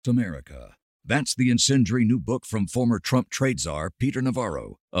America. That's the incendiary new book from former Trump trade czar Peter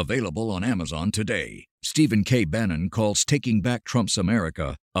Navarro, available on Amazon today. Stephen K. Bannon calls Taking Back Trump's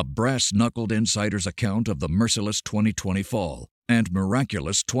America a brass-knuckled insider's account of the merciless 2020 fall and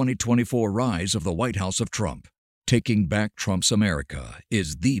miraculous 2024 rise of the White House of Trump. Taking Back Trump's America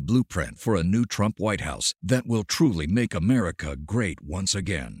is the blueprint for a new Trump White House that will truly make America great once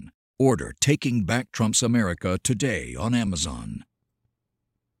again. Order Taking Back Trump's America today on Amazon.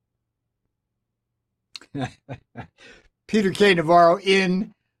 Peter K. Navarro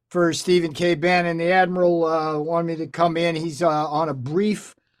in for Stephen K. Bannon. The Admiral wanted me to come in. He's on a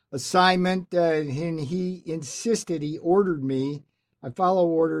brief assignment, and he insisted, he ordered me. I follow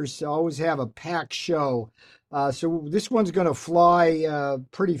orders to always have a packed show. So this one's going to fly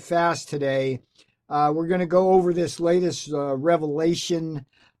pretty fast today. We're going to go over this latest revelation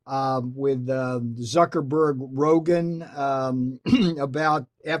with Zuckerberg Rogan about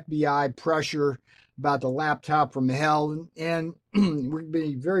FBI pressure about the laptop from hell. And we're going to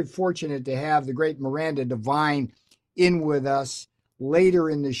be very fortunate to have the great Miranda Devine in with us later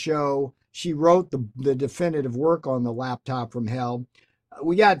in the show. She wrote the definitive work on the laptop from hell.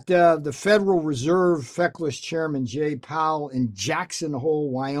 We got the Federal Reserve feckless chairman Jay Powell in Jackson Hole,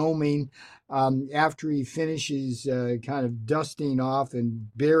 Wyoming, after he finishes kind of dusting off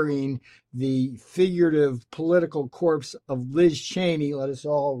and burying the figurative political corpse of Liz Cheney. Let us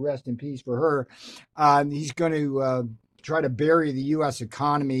all rest in peace for her. He's going to try to bury the U.S.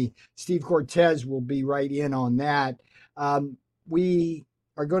 economy. Steve Cortez will be right in on that. We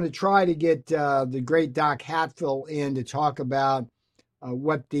are going to try to get the great Doc Hatfill in to talk about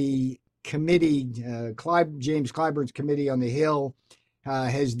what the committee, James Clyburn's committee on the Hill,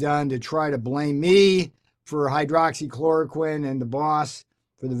 has done to try to blame me for hydroxychloroquine and the boss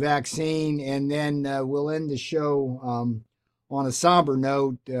for the vaccine. And then we'll end the show on a somber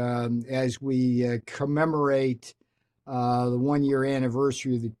note as we commemorate the 1-year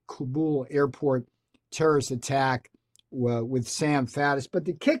anniversary of the Kabul airport terrorist attack with Sam Faddis. But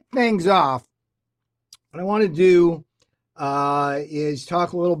to kick things off, what I want to do is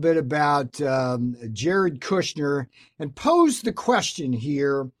talk a little bit about Jared Kushner and pose the question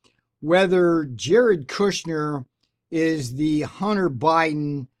here whether Jared Kushner is the Hunter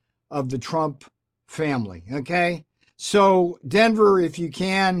Biden of the Trump family. Okay, so Denver, if you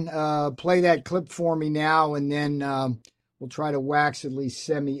can play that clip for me now, and then we'll try to wax at least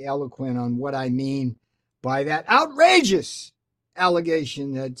semi-eloquent on what I mean by that outrageous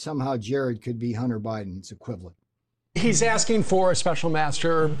allegation that somehow Jared could be Hunter Biden's equivalent. He's asking for a special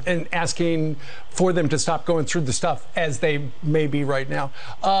master and asking for them to stop going through the stuff as they may be right now.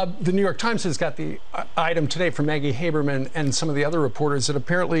 The New York Times has got the item today from Maggie Haberman and some of the other reporters that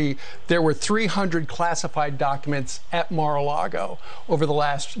apparently there were 300 classified documents at Mar-a-Lago over the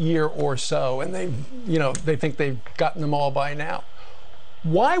last year or so, and they think they've gotten them all by now.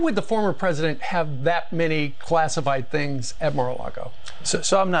 Why would the former president have that many classified things at Mar-a-Lago?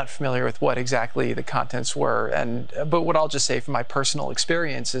 So I'm not familiar with what exactly the contents were, but what I'll just say from my personal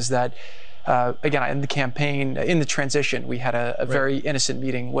experience is that, again, in the campaign, in the transition, we had a very innocent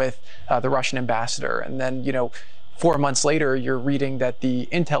meeting with the Russian ambassador, and then 4 months later, you're reading that the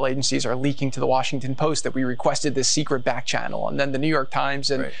intel agencies are leaking to the Washington Post that we requested this secret back channel, and then the New York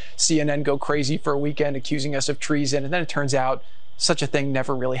Times and CNN go crazy for a weekend accusing us of treason, and then it turns out such a thing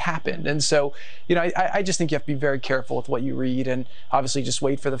never really happened. And so, I just think you have to be very careful with what you read and obviously just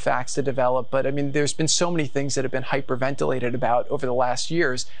wait for the facts to develop. But I mean, there's been so many things that have been hyperventilated about over the last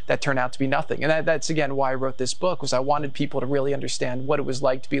years that turn out to be nothing. And that's, again, why I wrote this book, was I wanted people to really understand what it was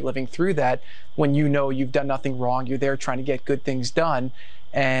like to be living through that when you've done nothing wrong, you're there trying to get good things done.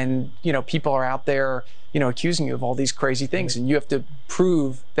 And, people are out there, accusing you of all these crazy things, and you have to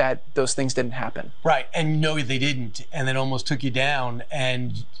prove that those things didn't happen. Right, and they didn't, and then almost took you down,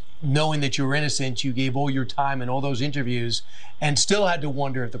 and knowing that you were innocent, you gave all your time and all those interviews, and still had to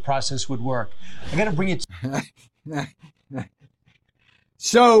wonder if the process would work. I got to bring it.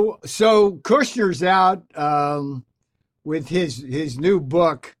 So Kushner's out with his new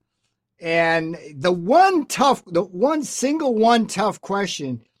book, and the one tough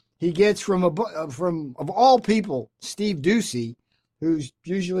question he gets from of all people, Steve Doocy, who's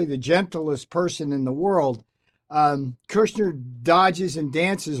usually the gentlest person in the world. Kushner dodges and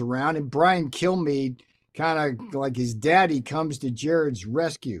dances around, and Brian Kilmeade, kind of like his daddy, comes to Jared's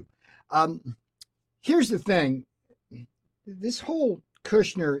rescue. Here's the thing. This whole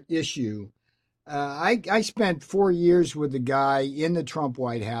Kushner issue, I spent 4 years with the guy in the Trump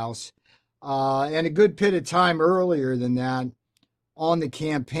White House, and a good bit of time earlier than that on the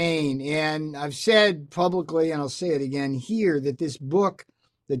campaign. And I've said publicly, and I'll say it again here, that this book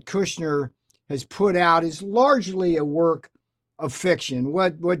that Kushner has put out is largely a work of fiction.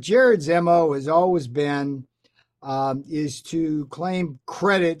 What Jared's MO has always been is to claim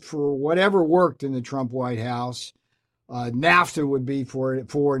credit for whatever worked in the Trump White House. NAFTA would be for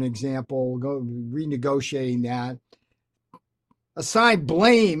an example, renegotiating that. Assign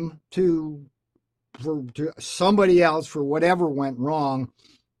blame to somebody else for whatever went wrong.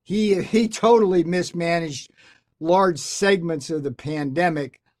 He totally mismanaged large segments of the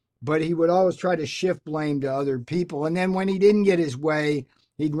pandemic, but he would always try to shift blame to other people. And then when he didn't get his way,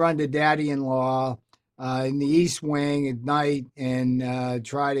 he'd run to daddy-in-law in the East Wing at night and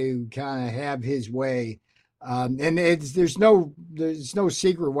try to kind of have his way. And there's no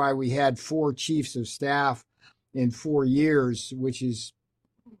secret why we had 4 chiefs of staff in 4 years, which is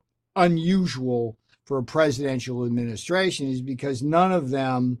unusual for a presidential administration, is because none of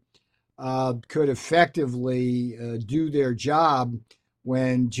them could effectively do their job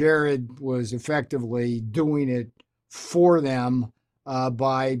when Jared was effectively doing it for them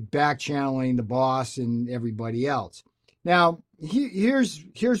by back-channeling the boss and everybody else. Now, here's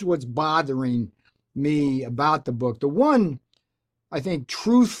what's bothering me about the book. The one, I think,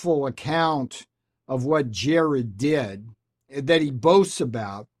 truthful account of what Jared did that he boasts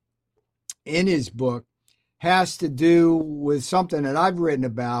about in his book has to do with something that I've written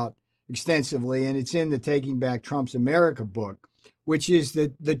about extensively, and it's in the Taking Back Trump's America book, which is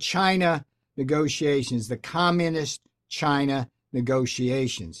the China negotiations, the communist China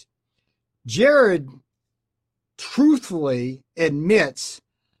negotiations. Jared truthfully admits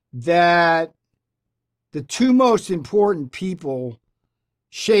that the 2 most important people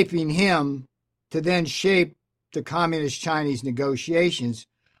shaping him to then shape the communist Chinese negotiations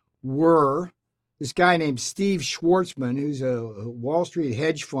were this guy named Steve Schwarzman, who's a Wall Street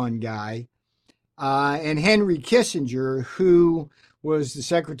hedge fund guy, and Henry Kissinger, who was the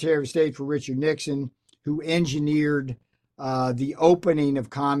Secretary of State for Richard Nixon, who engineered the opening of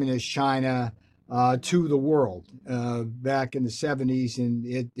communist China to the world back in the 70s. And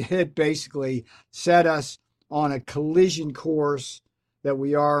it basically set us on a collision course that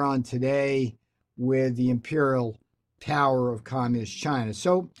we are on today with the imperial power of communist China.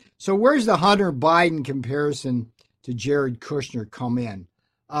 So where's the Hunter Biden comparison to Jared Kushner come in?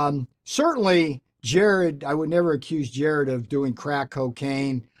 Certainly, Jared, I would never accuse Jared of doing crack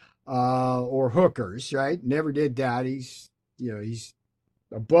cocaine or hookers, right? Never did that. He's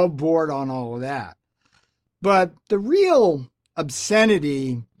above board on all of that. But the real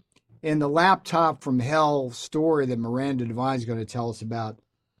obscenity in the laptop from hell story that Miranda Devine is going to tell us about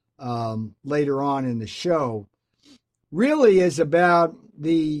later on in the show really is about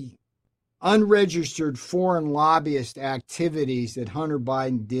the unregistered foreign lobbyist activities that Hunter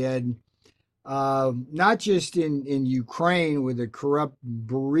Biden did, not just in Ukraine with the corrupt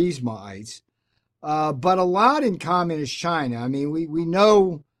Burismaites, but a lot in communist China. I mean, we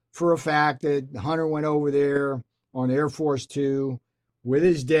know for a fact that Hunter went over there on Air Force Two with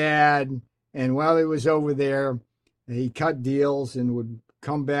his dad, and while he was over there, he cut deals and would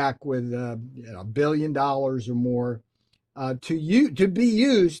come back with $1 billion or more to be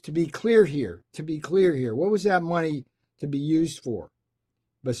used. To be clear here, what was that money to be used for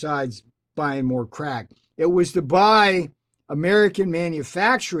besides buying more crack? It was to buy American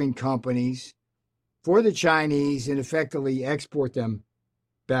manufacturing companies for the Chinese and effectively export them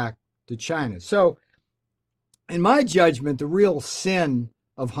back to China. So, in my judgment, the real sin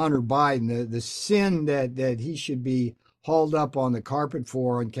of Hunter Biden, the sin that he should be hauled up on the carpet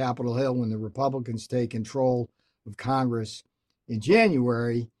for on Capitol Hill when the Republicans take control of Congress in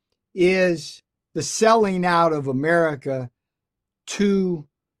January, is the selling out of America to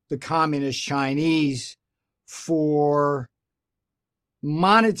the communist Chinese for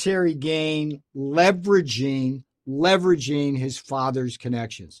monetary gain, leveraging his father's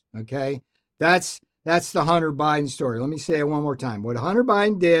connections. Okay, that's the Hunter Biden story. Let me say it one more time. What Hunter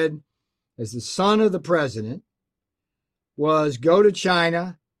Biden did as the son of the president was go to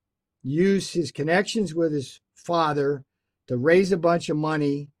China, use his connections with his father to raise a bunch of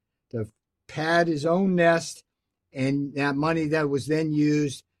money to pad his own nest, and that money that was then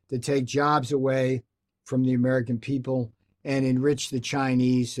used to take jobs away from the American people and enrich the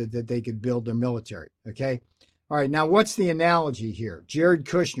Chinese so that they could build their military. Okay? All right, now what's the analogy here? Jared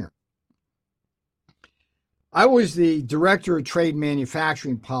Kushner. I was the director of trade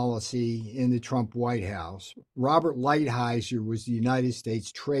manufacturing policy in the Trump White House. Robert Lighthizer was the United States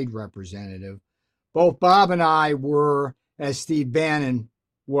trade representative. Both Bob and I were, as Steve Bannon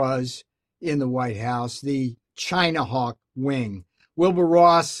was in the White House, the China hawk wing. Wilbur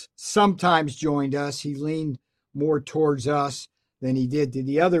Ross sometimes joined us. He leaned more towards us. than he did to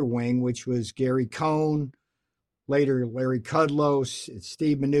the other wing, which was Gary Cohn, later Larry Kudlow,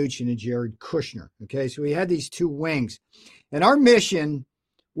 Steve Mnuchin, and Jared Kushner. Okay, so we had these two wings. And our mission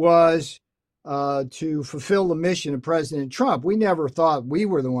was to fulfill the mission of President Trump. We never thought we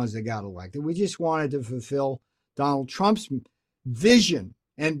were the ones that got elected. We just wanted to fulfill Donald Trump's vision.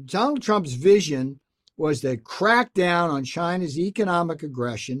 And Donald Trump's vision was to crack down on China's economic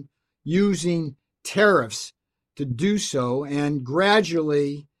aggression using tariffs to do so and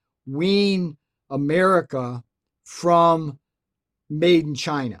gradually wean America from made in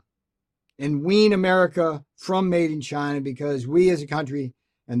China. And wean America from made in China because we as a country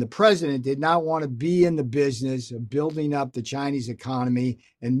and the president did not want to be in the business of building up the Chinese economy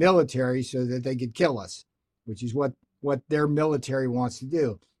and military so that they could kill us, which is what their military wants to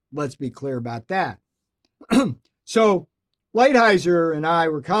do. Let's be clear about that. So Lighthizer and I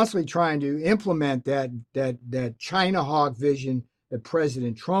were constantly trying to implement that China hawk vision that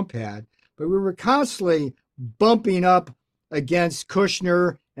President Trump had, but we were constantly bumping up against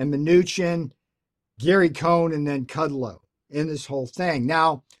Kushner and Mnuchin, Gary Cohn, and then Kudlow in this whole thing.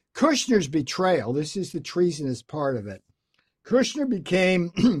 Now, Kushner's betrayal, this is the treasonous part of it. Kushner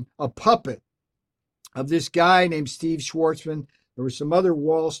became a puppet of this guy named Steve Schwarzman. There were some other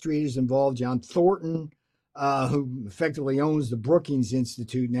Wall Streeters involved, John Thornton, who effectively owns the Brookings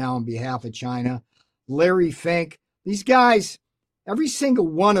Institute now on behalf of China, Larry Fink. These guys, every single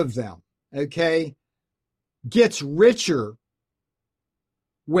one of them, okay, gets richer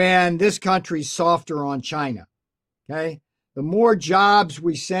when this country's softer on China, okay? The more jobs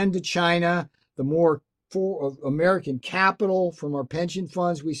we send to China, the more for American capital from our pension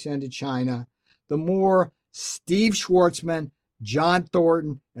funds we send to China, the more Steve Schwarzman, John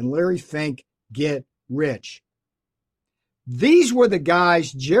Thornton, and Larry Fink get rich. These were the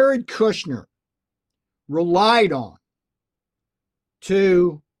guys Jared Kushner relied on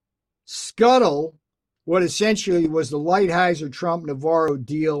to scuttle what essentially was the Lighthizer-Trump-Navarro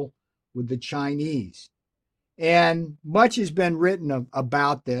deal with the Chinese. And much has been written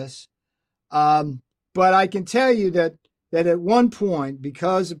about this. But I can tell you that at one point,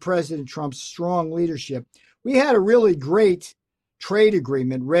 because of President Trump's strong leadership, we had a really great trade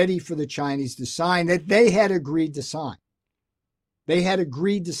agreement ready for the Chinese to sign that they had agreed to sign. They had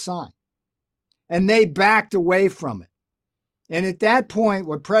agreed to sign. And they backed away from it. And at that point,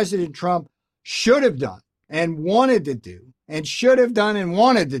 what President Trump should have done and wanted to do, and should have done and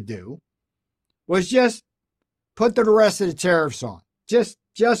wanted to do, was just put the rest of the tariffs on. Just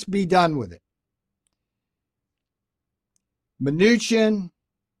be done with it. Mnuchin,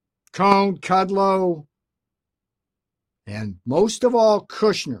 Cohn, Kudlow, and most of all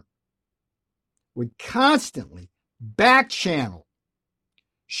Kushner would constantly back-channel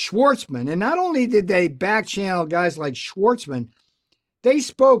Schwarzman. And not only did they back-channel guys like Schwarzman, they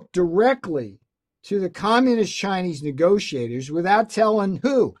spoke directly to the communist Chinese negotiators without telling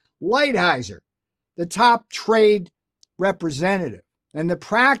who? Lighthizer, the top trade representative. And the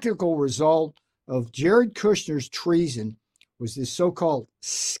practical result of Jared Kushner's treason was this so-called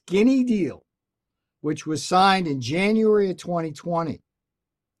skinny deal, which was signed in January of 2020.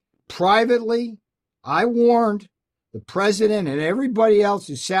 Privately, I warned the president and everybody else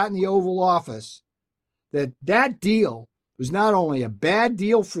who sat in the Oval Office that that deal was not only a bad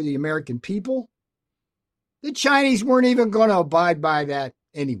deal for the American people, the Chinese weren't even going to abide by that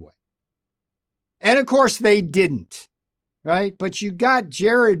anyway. And of course they didn't, right? But you got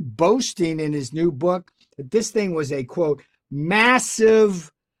Jared boasting in his new book that this thing was a, quote,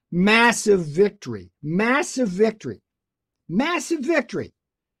 massive victory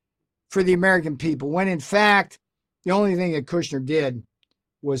for the American people, when in fact, the only thing that Kushner did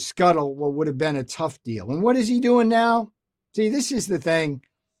was scuttle what would have been a tough deal. And what is he doing now? See, this is the thing.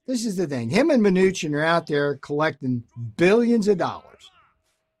 Him and Mnuchin are out there collecting billions of dollars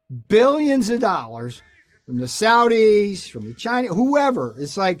from the Saudis, from the China, whoever.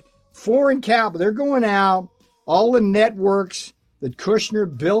 It's like foreign capital. They're going out, all the networks that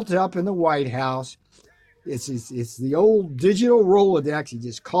Kushner built up in the White House. It's the old digital Rolodex. He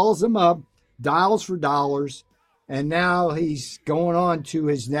just calls them up, dials for dollars, and now he's going on to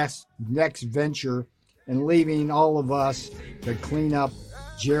his next venture and leaving all of us to clean up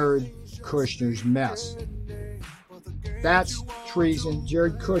Jared Kushner's mess. That's treason.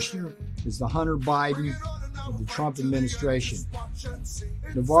 Jared Kushner is the Hunter Biden of the Trump administration.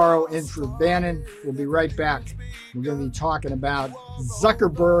 Navarro in for Bannon. We'll be right back. We're going to be talking about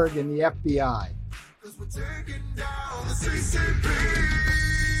Zuckerberg and the FBI. Spread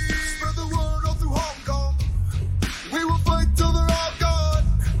the word all through Hong Kong. We will fight till they're all gone.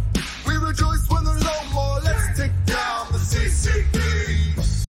 We rejoice when there's no more. Let's take down the CCP.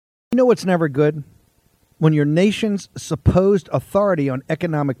 You know what's never good? When your nation's supposed authority on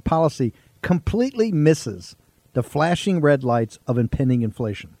economic policy completely misses the flashing red lights of impending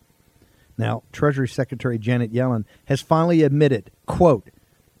inflation. Now, Treasury Secretary Janet Yellen has finally admitted, quote,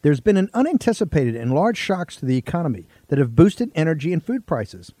 there's been an unanticipated and large shocks to the economy that have boosted energy and food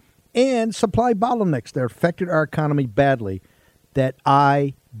prices and supply bottlenecks that affected our economy badly that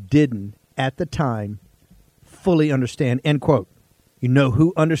I didn't, at the time, fully understand, end quote. You know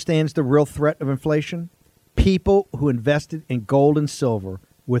who understands the real threat of inflation? People who invested in gold and silver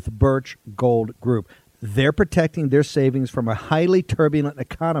with Birch Gold Group. They're protecting their savings from a highly turbulent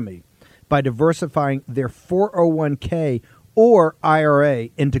economy by diversifying their 401k or IRA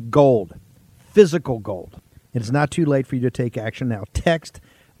into gold, physical gold. It's not too late for you to take action now. Text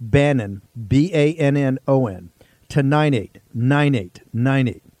Bannon, B-A-N-N-O-N, to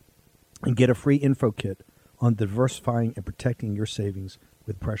 989898 and get a free info kit on diversifying and protecting your savings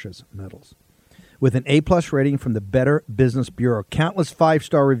with precious metals. With an A-plus rating from the Better Business Bureau, countless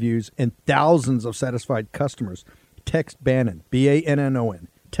 5-star reviews, and thousands of satisfied customers, text Bannon, B-A-N-N-O-N,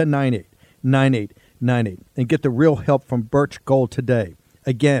 to 989898 and get the real help from Birch Gold today.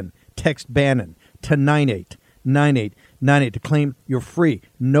 Again, text Bannon to 989898 to claim your free,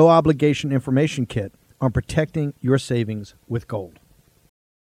 no-obligation information kit on protecting your savings with gold.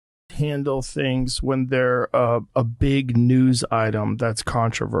 Handle things when they're a big news item that's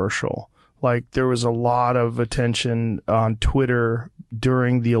controversial. Like there was a lot of attention on Twitter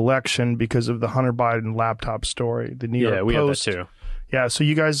during the election because of the Hunter Biden laptop story. The New York Post. Yeah, we have that too. Yeah, so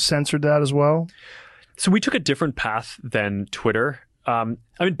you guys censored that as well? So we took a different path than Twitter. I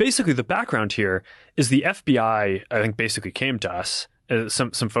mean, basically the background here is the FBI, I think, basically came to us,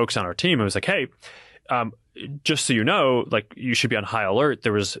 some folks on our team, and was like, hey, just so you know, like you should be on high alert.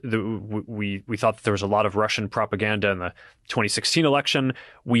 There was we thought that there was a lot of Russian propaganda in the 2016 election.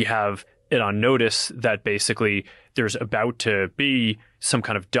 We have it on notice that basically there's about to be some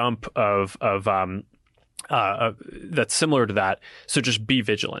kind of dump of that's similar to that. So just be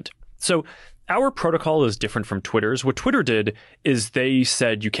vigilant. So our protocol is different from Twitter's. What Twitter did is they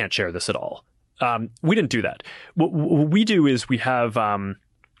said you can't share this at all. We didn't do that. What we do is we have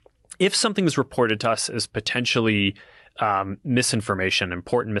if something is reported to us as potentially misinformation,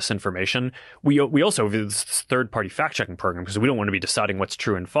 important misinformation, we also have this third-party fact-checking program because we don't want to be deciding what's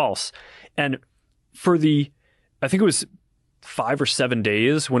true and false. And for I think it was 5 or 7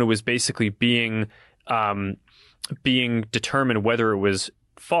 days when it was basically being determined whether it was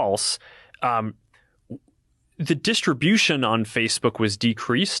false, the distribution on Facebook was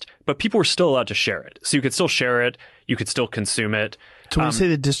decreased, but people were still allowed to share it. So you could still share it, you could still consume it. So when you say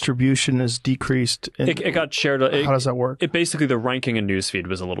the distribution is decreased, it got shared. How does that work? It basically, the ranking in newsfeed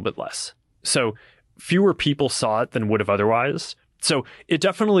was a little bit less. So fewer people saw it than would have otherwise. So it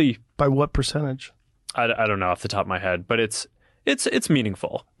definitely... By what percentage? I don't know off the top of my head, but it's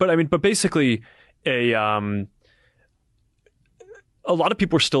meaningful. But I mean, basically a lot of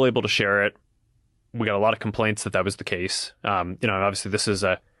people were still able to share it. We got a lot of complaints that was the case. Obviously this is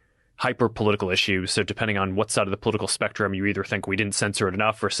a hyper political issue. So depending on what side of the political spectrum, you either think we didn't censor it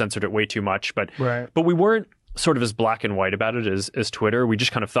enough or censored it way too much. But we weren't sort of as black and white about it as Twitter. We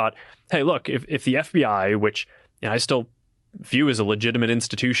just kind of thought, hey, look, if the FBI, which I still view as a legitimate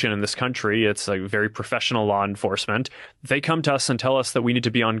institution in this country, it's like very professional law enforcement, they come to us and tell us that we need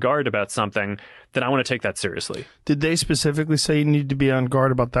to be on guard about something, then I want to take that seriously. Did they specifically say you need to be on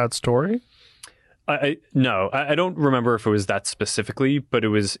guard about that story? No, I don't remember if it was that specifically, but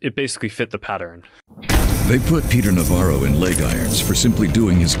it basically fit the pattern. They put Peter Navarro in leg irons for simply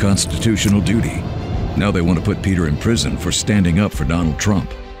doing his constitutional duty. Now they want to put Peter in prison for standing up for Donald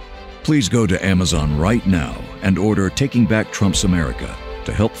Trump. Please go to Amazon right now and order Taking Back Trump's America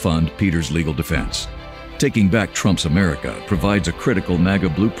to help fund Peter's legal defense. Taking Back Trump's America provides a critical MAGA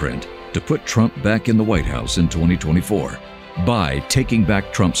blueprint to put Trump back in the White House in 2024. Buy Taking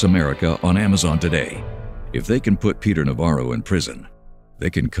Back Trump's America on Amazon today. If they can put Peter Navarro in prison, they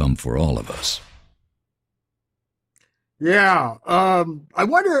can come for all of us. Yeah, I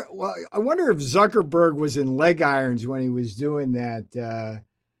wonder if Zuckerberg was in leg irons when he was doing that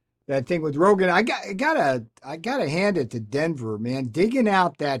thing with Rogan. I gotta hand it to Denver, man. Digging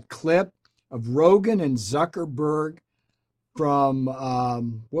out that clip of Rogan and Zuckerberg from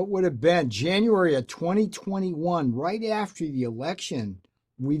what would have been January of 2021, right after the election,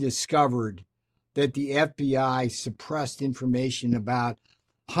 we discovered that the FBI suppressed information about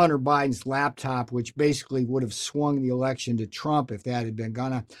Hunter Biden's laptop, which basically would have swung the election to Trump if that had been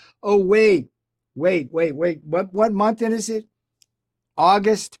gone on. Oh, wait. What month is it?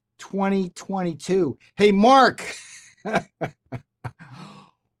 August 2022. Hey, Mark,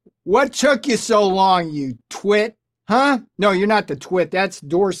 What took you so long, you twit? Huh? No, you're not the twit. That's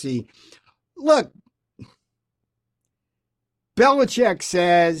Dorsey. Look, Belichick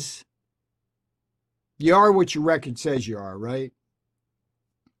says you are what your record says you are, right?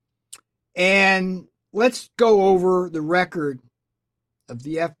 And let's go over the record of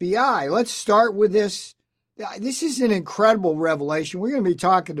the FBI. Let's start with this. This is an incredible revelation. We're going to be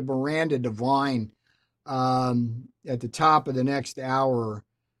talking to Miranda Devine at the top of the next hour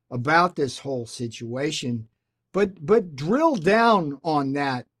about this whole situation. But drill down on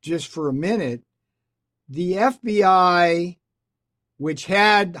that just for a minute. The FBI, which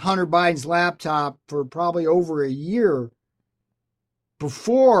had Hunter Biden's laptop for probably over a year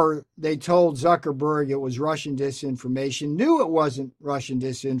before they told Zuckerberg it was Russian disinformation, knew it wasn't Russian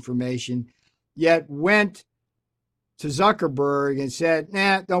disinformation, yet went to Zuckerberg and said,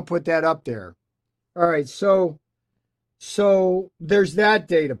 nah, don't put that up there. All right, so there's that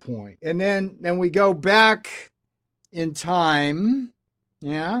data point. And then we go back in time,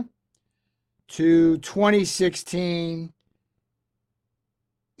 to 2016,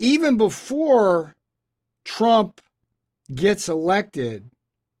 even before Trump gets elected,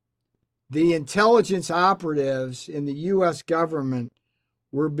 the intelligence operatives in the U.S. government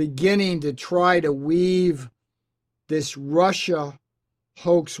were beginning to try to weave this Russia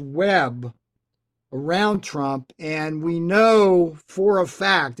hoax web around Trump. And we know for a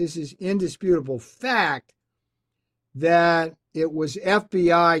fact, this is indisputable fact, that it was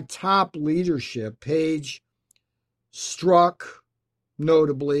FBI top leadership, Page, Strzok,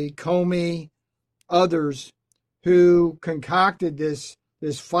 notably, Comey, others, who concocted this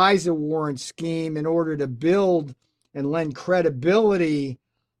FISA warrant scheme in order to build and lend credibility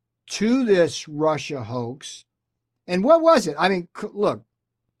to this Russia hoax. And what was it? I mean, look,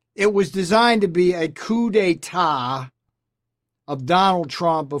 it was designed to be a coup d'etat of Donald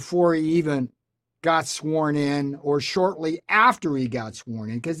Trump before he even got sworn in or shortly after he got sworn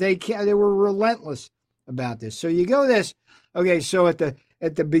in, because they were relentless about this. So you go this, okay, so at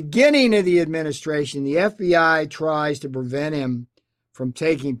the beginning of the administration, the FBI tries to prevent him from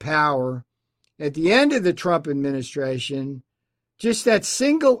taking power. At the end of the Trump administration, just that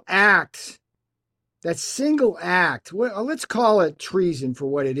single act, well, let's call it treason for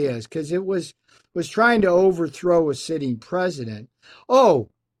what it is, because it was trying to overthrow a sitting president. Oh,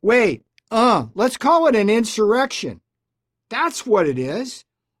 wait, let's call it an insurrection. That's what it is.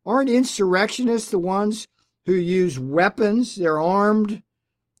 Aren't insurrectionists the ones who use weapons? They're armed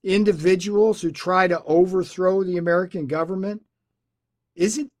individuals who try to overthrow the American government.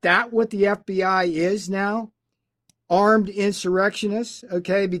 Isn't that what the FBI is now? Armed insurrectionists,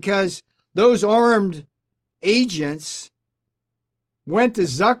 okay? Because those armed agents went to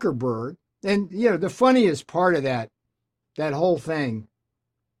Zuckerberg. And, the funniest part of that whole thing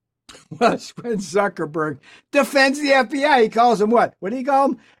was when Zuckerberg defends the FBI. He calls them what? What do you call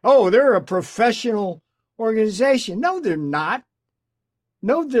them? Oh, they're a professional organization. No, they're not.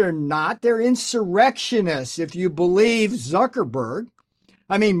 No, they're not. They're insurrectionists, if you believe Zuckerberg.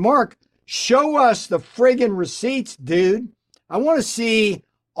 I mean, Mark, show us the friggin' receipts, dude. I want to see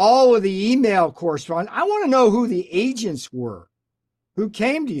all of the email correspondence. I want to know who the agents were, who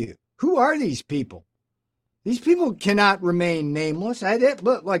came to you. Who are these people? These people cannot remain nameless.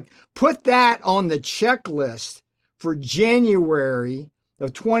 Put that on the checklist for January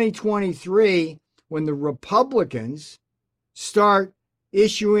of 2023 when the Republicans start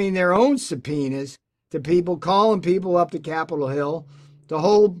issuing their own subpoenas to people, calling people up to Capitol Hill to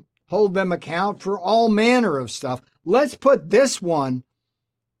hold them account for all manner of stuff. Let's put this one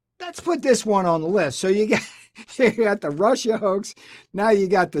on the list. So you got the Russia hoax. Now you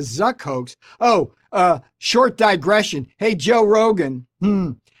got the Zuck hoax. Oh, short digression. Hey, Joe Rogan,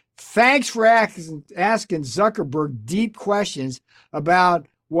 thanks for asking Zuckerberg deep questions about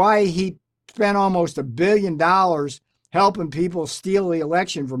why he spent almost $1 billion helping people steal the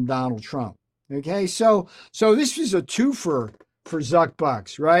election from Donald Trump. Okay, so this is a twofer for Zuck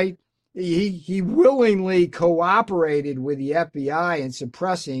Bucks, right? He willingly cooperated with the FBI in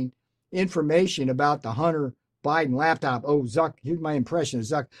suppressing information about the Hunter Biden laptop. Oh, Zuck, here's my impression of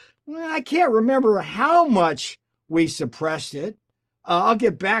Zuck. I can't remember how much we suppressed it. I'll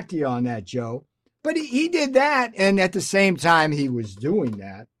get back to you on that, Joe. But he did that, and at the same time he was doing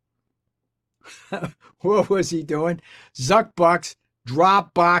that, what was he doing? Zuck Bucks,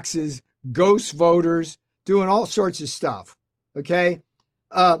 drop boxes, ghost voters, doing all sorts of stuff. Okay?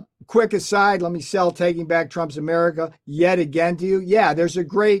 Quick aside, let me sell Taking Back Trump's America yet again to you. Yeah, there's a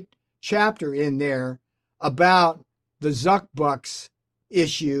great chapter in there about the Zuck Bucks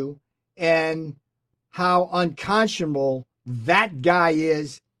issue and how unconscionable that guy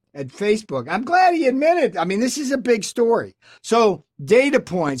is at Facebook. I'm glad he admitted. I mean, this is a big story. So data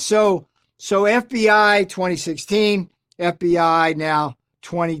points. So FBI 2016, FBI now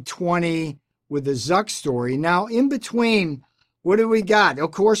 2020 with the Zuck story. Now in between, what do we got?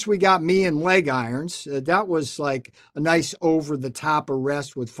 Of course, we got me and leg irons. That was like a nice over-the-top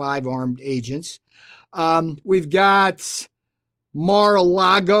arrest with 5 armed agents. We've got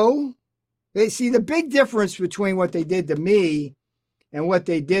Mar-a-Lago. They see the big difference between what they did to me and what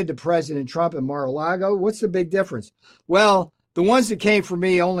they did to President Trump in Mar-a-Lago. What's the big difference? Well, the ones that came for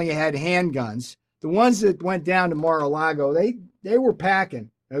me only had handguns. The ones that went down to Mar-a-Lago, they were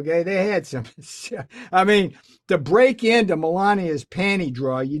packing. Okay, they had some. I mean, to break into Melania's panty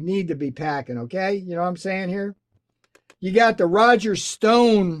drawer, you need to be packing. Okay, you know what I'm saying here? You got the Roger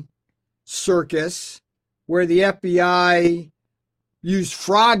Stone circus, where the FBI used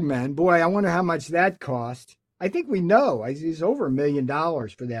frogmen. Boy, I wonder how much that cost. I think we know. It's over $1 million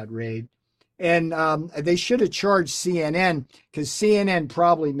for that raid. And they should have charged CNN, because CNN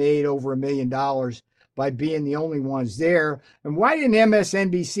probably made over $1 million by being the only ones there. And why didn't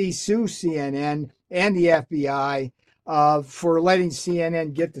MSNBC sue CNN and the FBI for letting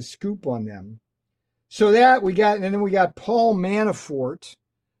CNN get the scoop on them? So that we got, and then we got Paul Manafort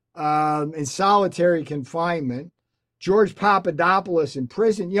in solitary confinement, George Papadopoulos in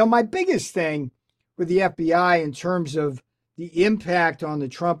prison. You know, my biggest thing with the FBI in terms of the impact on the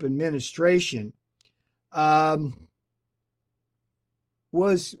Trump administration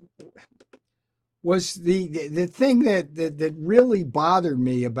was the thing that really bothered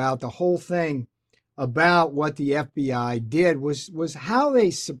me about the whole thing about what the FBI did was how they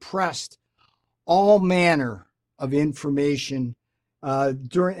suppressed all manner of information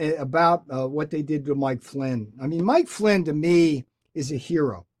about what they did to Mike Flynn. I mean, Mike Flynn to me is a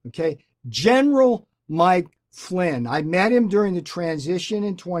hero. Okay, General Mike Flynn. I met him during the transition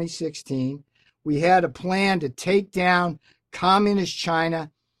in 2016. We had a plan to take down communist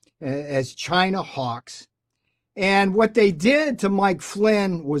China as China hawks. And what they did to Mike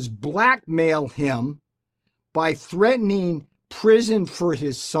Flynn was blackmail him by threatening prison for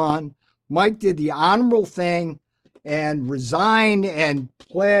his son. Mike did the honorable thing and resigned and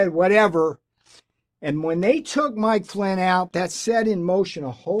pled whatever. And when they took Mike Flynn out, that set in motion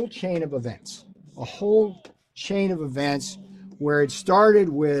a whole chain of events, where it started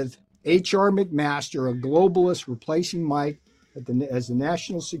with H.R. McMaster, a globalist, replacing Mike as the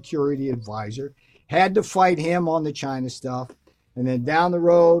national security advisor, had to fight him on the China stuff. And then down the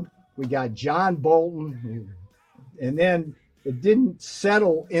road, we got John Bolton. And then it didn't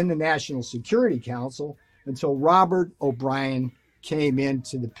settle in the National Security Council until Robert O'Brien came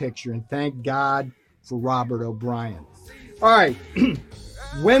into the picture. And thank God for Robert O'Brien. All right.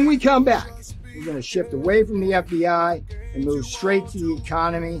 When we come back, we're going to shift away from the FBI and move straight to the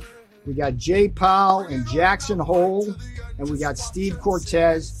economy. We got Jay Powell and Jackson Hole, and we got Steve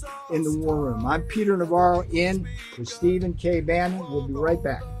Cortez in the war room. I'm Peter Navarro in for Stephen K. Bannon. We'll be right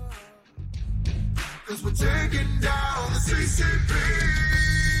back. Cause we're taking down the CCP.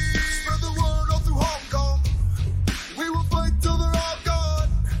 Spread the word all through Hong Kong. We will fight till they're all gone.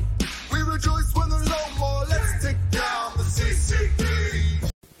 We rejoice when there's no more. Let's take down the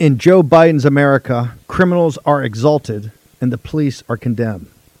CCP. In Joe Biden's America, criminals are exalted and the police are condemned.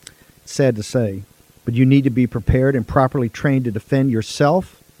 Sad to say, but you need to be prepared and properly trained to defend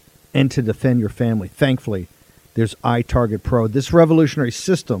yourself and to defend your family. Thankfully, there's iTarget Pro. This revolutionary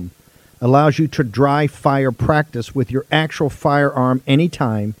system allows you to dry fire practice with your actual firearm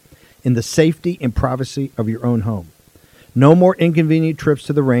anytime in the safety and privacy of your own home. No more inconvenient trips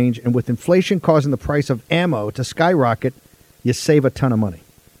to the range, and with inflation causing the price of ammo to skyrocket, you save a ton of money.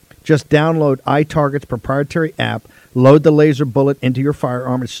 Just download iTarget's proprietary app, load the laser bullet into your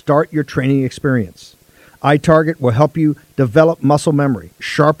firearm, and start your training experience. iTarget will help you develop muscle memory,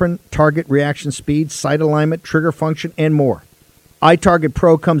 sharpen target reaction speed, sight alignment, trigger function, and more. iTarget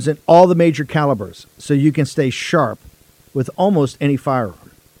Pro comes in all the major calibers, so you can stay sharp with almost any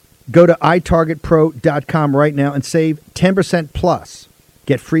firearm. Go to itargetpro.com right now and save 10% plus.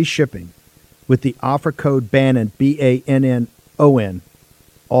 Get free shipping with the offer code BANNON, BANNON,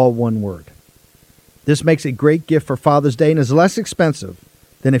 all one word. This makes a great gift for Father's Day and is less expensive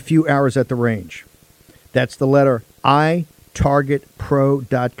than a few hours at the range. That's the letter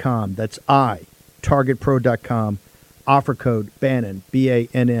itargetpro.com. That's itargetpro.com. Offer code BANNON,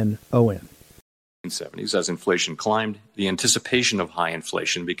 BANNON. 1970s, as inflation climbed, the anticipation of high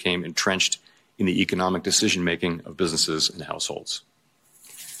inflation became entrenched in the economic decision-making of businesses and households.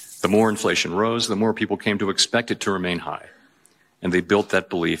 The more inflation rose, the more people came to expect it to remain high, and they built that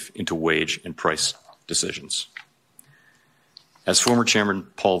belief into wage and price decisions. As former Chairman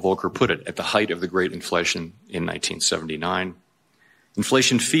Paul Volcker put it at the height of the Great Inflation in 1979,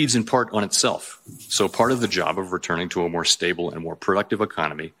 inflation feeds in part on itself. So part of the job of returning to a more stable and more productive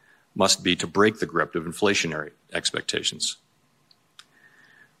economy must be to break the grip of inflationary expectations.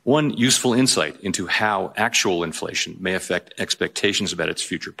 One useful insight into how actual inflation may affect expectations about its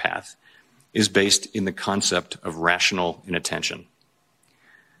future path is based in the concept of rational inattention.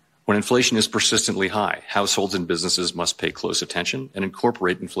 When inflation is persistently high, households and businesses must pay close attention and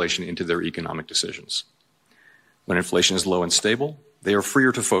incorporate inflation into their economic decisions. When inflation is low and stable, they are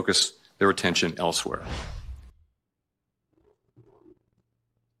freer to focus their attention elsewhere.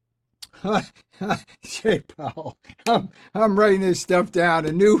 Jay Powell, I'm writing this stuff down.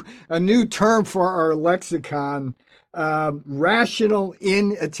 A new term for our lexicon: rational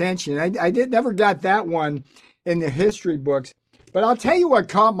inattention. I never got that one in the history books. But I'll tell you what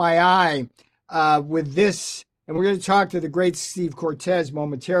caught my eye with this, and we're going to talk to the great Steve Cortes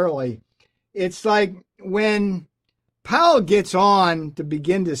momentarily. It's like when Powell gets on to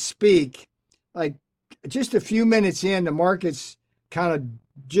begin to speak, like just a few minutes in, the markets kind of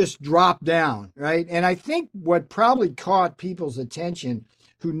just drop down, right? And I think what probably caught people's attention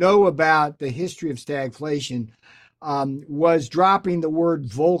who know about the history of stagflation was dropping the word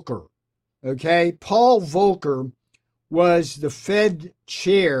Volcker, okay? Paul Volcker was the Fed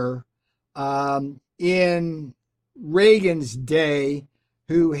chair in Reagan's day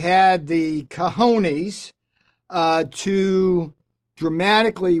who had the cojones to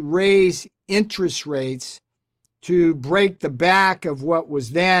dramatically raise interest rates to break the back of what was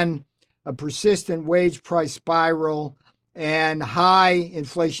then a persistent wage price spiral and high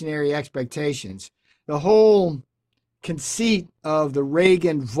inflationary expectations. The whole conceit of the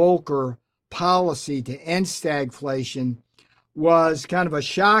Reagan-Volcker policy to end stagflation was kind of a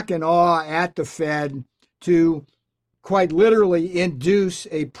shock and awe at the Fed to quite literally induce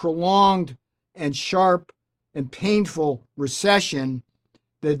a prolonged and sharp and painful recession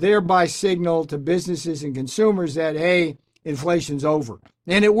that thereby signaled to businesses and consumers that, hey, inflation's over.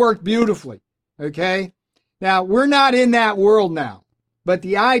 And it worked beautifully, okay? Now, we're not in that world now, but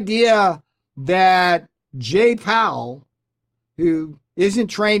the idea that Jay Powell, who isn't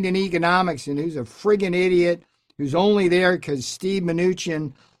trained in economics and who's a friggin' idiot, who's only there because Steve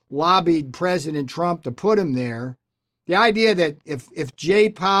Mnuchin lobbied President Trump to put him there, the idea that if Jay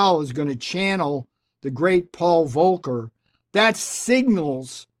Powell is going to channel the great Paul Volcker, that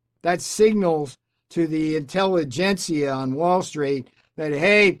signals to the intelligentsia on Wall Street that,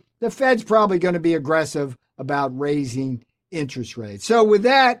 hey, the Fed's probably going to be aggressive about raising interest rates. So with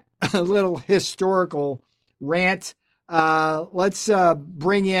that little historical rant, let's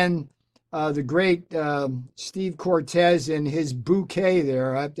bring in the great Steve Cortes and his bouquet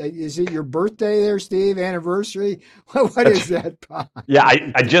there. Is it your birthday there, Steve? Anniversary? What is that? Yeah,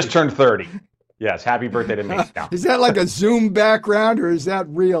 I just turned 30. Yes, happy birthday to me. Yeah. Is that like a Zoom background or is that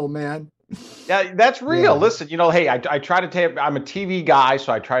real, man? Yeah, that's real. Yeah. Listen, hey, I try to take. I'm a TV guy,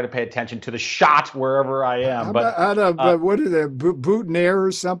 so I try to pay attention to the shot wherever I am. What are they, boutonniere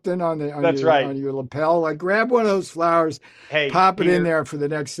or something on your lapel? Like, grab one of those flowers, pop it in there for the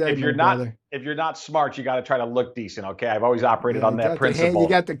next segment. If you're not smart, you got to try to look decent. Okay, I've always operated on that principle. You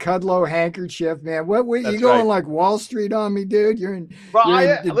got the Kudlow handkerchief, man. What you going like Wall Street on me, dude? You're in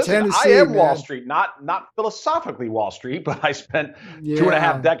Tennessee. I am Wall Street, not philosophically Wall Street, but I spent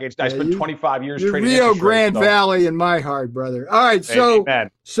 2.5 decades. I spent 25 years trading Rio Grande Valley in my heart, brother. All right, so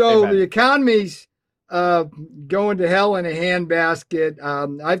the economy's going to hell in a handbasket.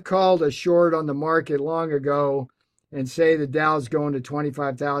 I've called a short on the market long ago and say the Dow's going to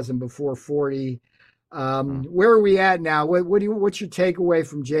 25,000 before 40. Where are we at now? What's your takeaway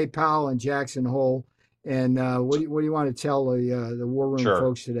from Jay Powell and Jackson Hole? And what do you want to tell the War Room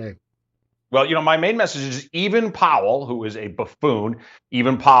folks today? Well, my main message is even Powell, who is a buffoon,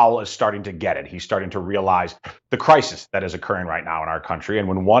 even Powell is starting to get it. He's starting to realize the crisis that is occurring right now in our country. And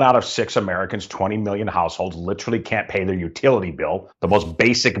when 1 out of 6 Americans, 20 million households, literally can't pay their utility bill, the most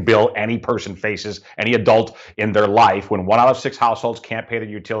basic bill any person faces, any adult in their life, when 1 out of 6 households can't pay their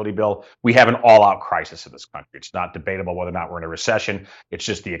utility bill, we have an all-out crisis in this country. It's not debatable whether or not we're in a recession. It's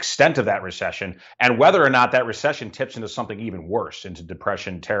just the extent of that recession and whether or not that recession tips into something even worse, into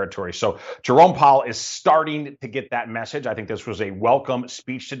depression territory. So Jerome Powell is starting to get that message. I think this was a welcome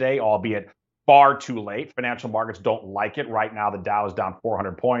speech today, albeit far too late. Financial markets don't like it. Right now, the Dow is down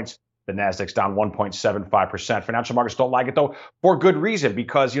 400 points. The Nasdaq's down 1.75%. Financial markets don't like it, though, for good reason,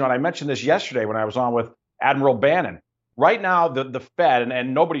 because, and I mentioned this yesterday when I was on with Admiral Bannon. Right now, the Fed,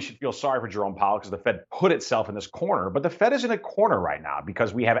 and nobody should feel sorry for Jerome Powell because the Fed put itself in this corner, but the Fed is in a corner right now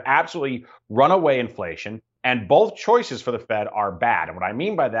because we have absolutely runaway inflation. And both choices for the Fed are bad. And what I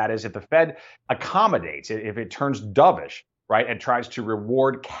mean by that is if the Fed accommodates, if it turns dovish, right, and tries to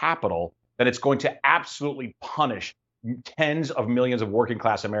reward capital, then it's going to absolutely punish tens of millions of working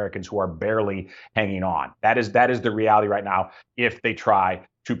class Americans who are barely hanging on. That is the reality right now if they try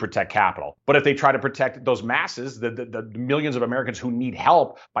to protect capital. But if they try to protect those masses, the millions of Americans who need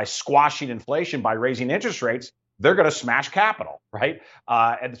help by squashing inflation, by raising interest rates, they're going to smash capital, right?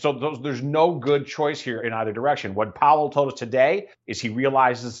 And so there's no good choice here in either direction. What Powell told us today is he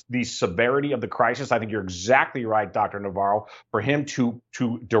realizes the severity of the crisis. I think you're exactly right, Dr. Navarro, for him to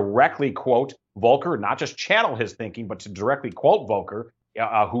directly quote Volcker, not just channel his thinking, but to directly quote Volcker,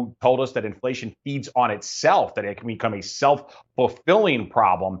 who told us that inflation feeds on itself, that it can become a self-fulfilling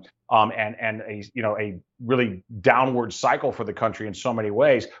problem, and a really downward cycle for the country in so many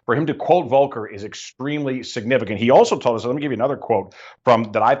ways. For him to quote Volcker is extremely significant. He also told us, let me give you another quote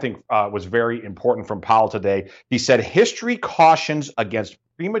that I think was very important from Powell today. He said, history cautions against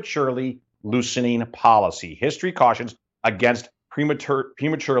prematurely loosening policy. History cautions against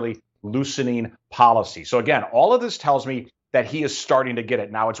prematurely loosening policy. So again, all of this tells me that he is starting to get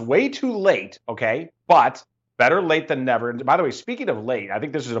it. Now, it's way too late, okay? But better late than never. And by the way, speaking of late, I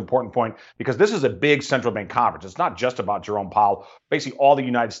think this is an important point because this is a big central bank conference. It's not just about Jerome Powell. Basically, all the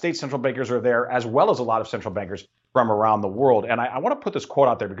United States central bankers are there, as well as a lot of central bankers from around the world. And I want to put this quote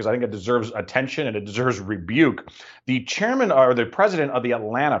out there because I think it deserves attention and it deserves rebuke. The chairman or the president of the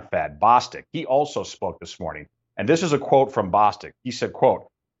Atlanta Fed, Bostic, he also spoke this morning. And this is a quote from Bostic. He said, quote,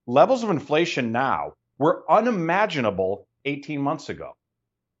 levels of inflation now were unimaginable 18 months ago.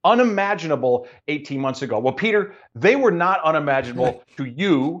 Unimaginable 18 months ago. Well, Peter, they were not unimaginable to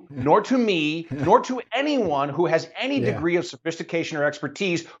you, nor to me, nor to anyone who has any degree of sophistication or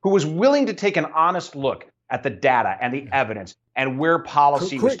expertise who was willing to take an honest look at the data and the evidence and where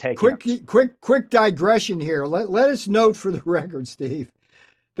policy was taking us. Quick digression here. Let us note for the record, Steve,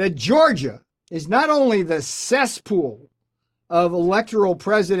 that Georgia is not only the cesspool of electoral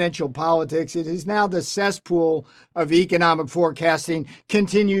presidential politics, it is now the cesspool of economic forecasting.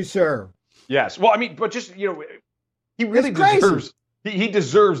 Continue, sir. Yes. Well, I mean, but just, he really deserves, he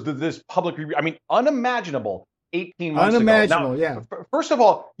deserves this public review. I mean, unimaginable 18 months unimaginable, ago. Now, yeah. First of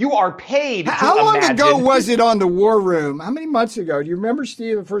all, you are paid How long ago was it on the War Room? How many months ago? Do you remember,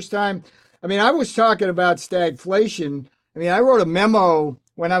 Steve, the first time? I mean, I was talking about stagflation. I mean, I wrote a memo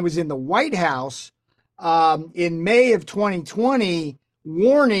when I was in the White House in May of 2020,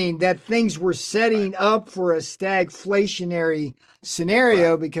 warning that things were setting up for a stagflationary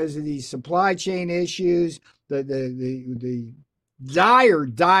scenario because of these supply chain issues, the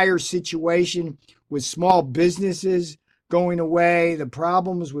dire situation with small businesses going away, the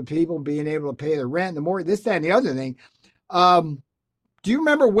problems with people being able to pay their rent, the more this, that, and the other thing. Do you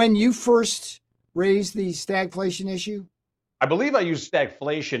remember when you first raised the stagflation issue? I believe I used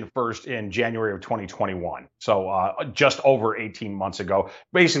stagflation first in January of 2021. So just over 18 months ago,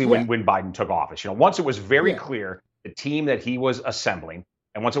 basically when Biden took office. Once it was very clear the team that he was assembling,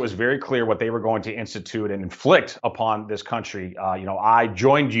 and once it was very clear what they were going to institute and inflict upon this country, I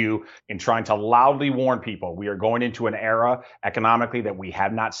joined you in trying to loudly warn people we are going into an era economically that we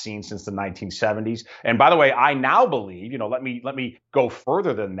have not seen since the 1970s. And by the way, I now believe, let me go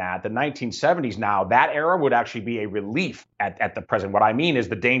further than that. The 1970s now, that era would actually be a relief at the present. What I mean is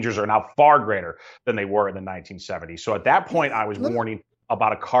the dangers are now far greater than they were in the 1970s. So at that point, I was warning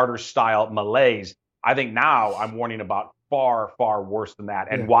about a Carter-style malaise. I think now I'm warning about far, far worse than that.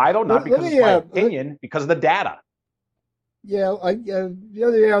 And why, though? Not because of my opinion, because of the data. Yeah, the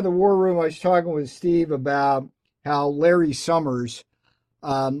other day on the War Room, I was talking with Steve about how Larry Summers,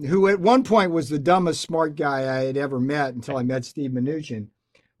 who at one point was the dumbest smart guy I had ever met until I met Steve Mnuchin.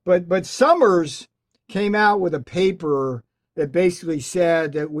 But Summers came out with a paper that basically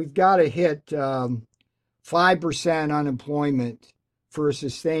said that we've got to hit 5% unemployment for a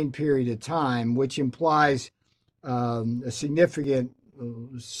sustained period of time, which implies a significant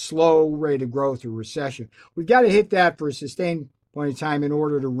slow rate of growth or recession. We've got to hit that for a sustained point of time in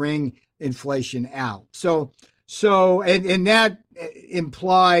order to wring inflation out. So that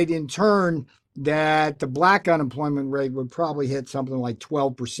implied in turn that the black unemployment rate would probably hit something like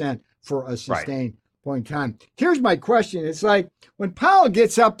 12% for a sustained point in time. Here's my question. It's like when Powell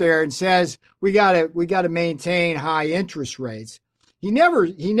gets up there and says we got to maintain high interest rates, he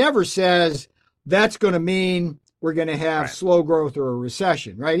never says that's going to mean we're going to have slow growth or a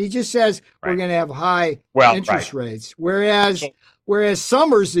recession, right? He just says we're going to have high interest rates. Whereas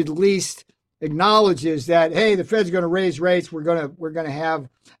Summers at least acknowledges that, hey, the Fed's going to raise rates. We're going to have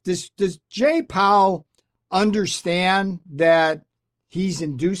this. Does Jay Powell understand that he's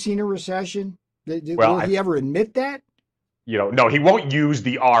inducing a recession? Will he ever admit that? No, he won't use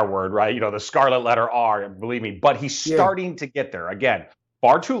the R word, right? The scarlet letter R, believe me, but he's starting to get there. Again,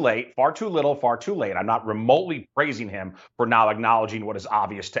 far too late, far too little, far too late. I'm not remotely praising him for now acknowledging what is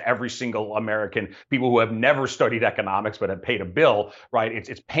obvious to every single American, people who have never studied economics but have paid a bill, right?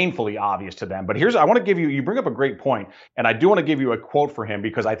 It's painfully obvious to them. But I want to give you bring up a great point, and I do want to give you a quote for him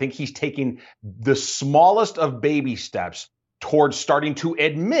because I think he's taking the smallest of baby steps towards starting to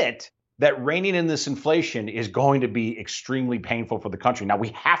admit that reining in this inflation is going to be extremely painful for the country. Now, we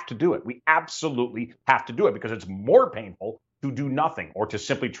have to do it. We absolutely have to do it because it's more painful to do nothing or to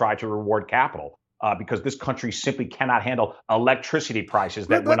simply try to reward capital because this country simply cannot handle electricity prices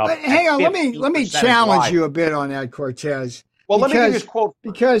that went up. Hang on, let me challenge you a bit on that, Cortez. Well, let me give you his quote.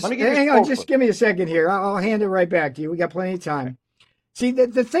 Hang on, just give me a second here. I'll hand it right back to you. We got plenty of time. See,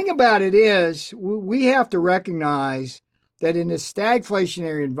 the thing about it is we have to recognize that in this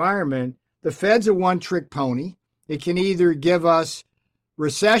stagflationary environment, the Fed's a one-trick pony. It can either give us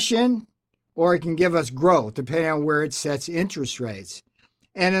recession or it can give us growth, depending on where it sets interest rates.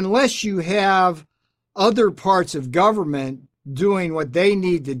 And unless you have other parts of government doing what they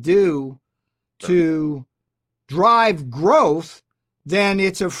need to do to drive growth, then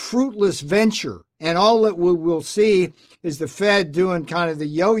it's a fruitless venture. And all that we'll see is the Fed doing kind of the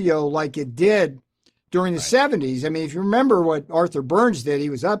yo-yo like it did during the 70s. I mean, if you remember what Arthur Burns did, he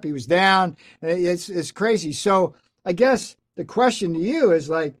was up, he was down. It's crazy. So I guess the question to you is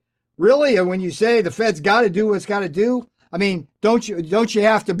like, really, when you say the Fed's got to do what's got to do, I mean, don't you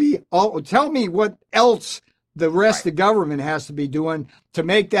have to be? Tell me what else the rest of the government has to be doing to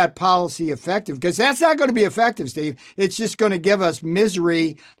make that policy effective, because that's not going to be effective, Steve. It's just going to give us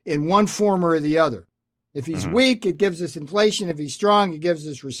misery in one form or the other. If he's weak, it gives us inflation. If he's strong, it gives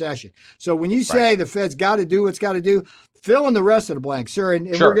us recession. So when you say the Fed's got to do what's got to do, fill in the rest of the blanks, sir. And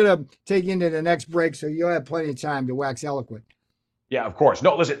we're going to take you into the next break, so you'll have plenty of time to wax eloquent. Yeah, of course.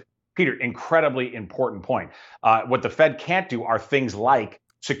 No, listen, Peter, incredibly important point. What the Fed can't do are things like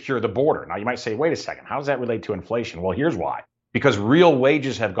secure the border. Now, you might say, wait a second, how does that relate to inflation? Well, here's why. Because real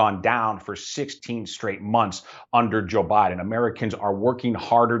wages have gone down for 16 straight months under Joe Biden. Americans are working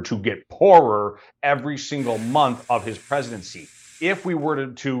harder to get poorer every single month of his presidency. If we were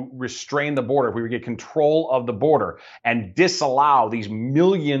to restrain the border, if we were to get control of the border and disallow these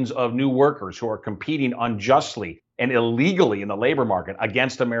millions of new workers who are competing unjustly and illegally in the labor market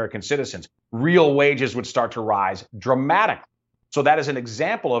against American citizens, real wages would start to rise dramatically. So that is an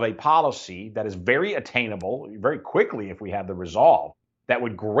example of a policy that is very attainable very quickly if we have the resolve that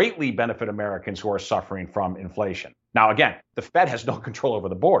would greatly benefit Americans who are suffering from inflation. Now, again, the Fed has no control over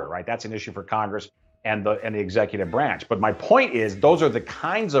the border, right? That's an issue for Congress and the executive branch. But my point is, those are the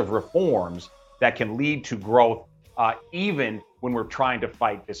kinds of reforms that can lead to growth, even when we're trying to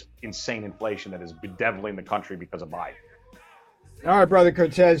fight this insane inflation that is bedeviling the country because of Biden. All right, Brother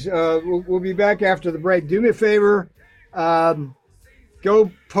Cortez, we'll be back after the break. Do me a favor.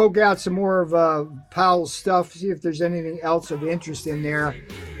 Go poke out some more of Powell's stuff, see if there's anything else of interest in there.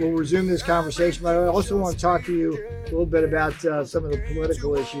 We'll resume this conversation, but I also want to talk to you a little bit about some of the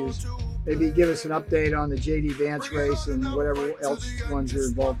political issues. Maybe give us an update on the J.D. Vance race and whatever else ones you're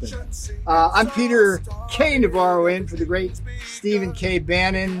involved in. I'm Peter K. Navarro in for the great Stephen K.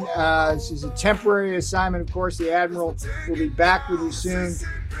 Bannon. This is a temporary assignment, of course. The Admiral will be back with you soon.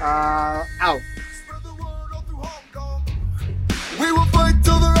 Out. We will fight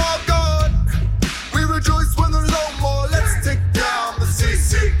till they're all gone. We rejoice when there's no more. Let's take down the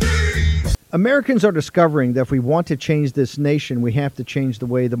CCP. Americans are discovering that if we want to change this nation, we have to change the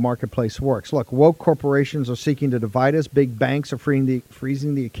way the marketplace works. Look, woke corporations are seeking to divide us. Big banks are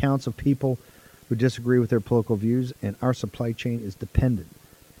freezing the accounts of people who disagree with their political views, and our supply chain is dependent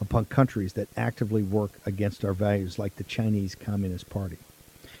upon countries that actively work against our values, like the Chinese Communist Party.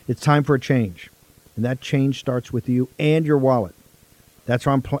 It's time for a change, and that change starts with you and your wallet. That's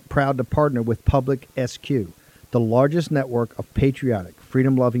why I'm proud to partner with Public SQ, the largest network of patriotic,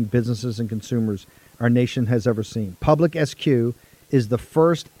 freedom-loving businesses and consumers our nation has ever seen. Public SQ is the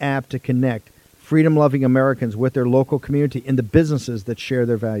first app to connect freedom-loving Americans with their local community and the businesses that share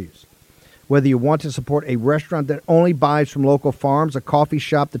their values. Whether you want to support a restaurant that only buys from local farms, a coffee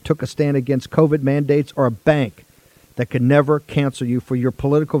shop that took a stand against COVID mandates, or a bank that could never cancel you for your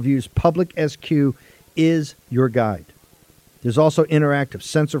political views, Public SQ is your guide. There's also interactive,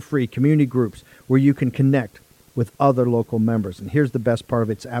 censor-free community groups where you can connect with other local members. And here's the best part of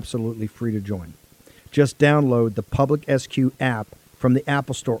it. It's absolutely free to join. Just download the Public SQ app from the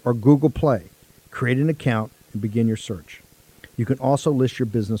Apple Store or Google Play. Create an account and begin your search. You can also list your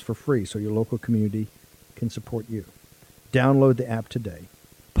business for free so your local community can support you. Download the app today.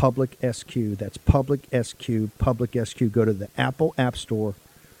 Public SQ. That's Public SQ, Public SQ. Go to the Apple App Store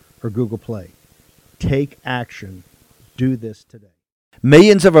or Google Play. Take action. Do this today.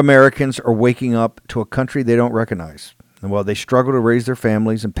 Millions of Americans are waking up to a country they don't recognize. And while they struggle to raise their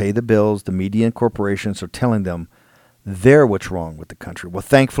families and pay the bills, the media and corporations are telling them they're what's wrong with the country. Well,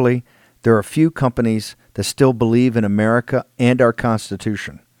 thankfully, there are a few companies that still believe in America and our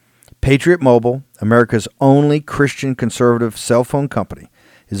Constitution. Patriot Mobile, America's only Christian conservative cell phone company,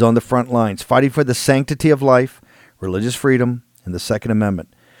 is on the front lines fighting for the sanctity of life, religious freedom, and the Second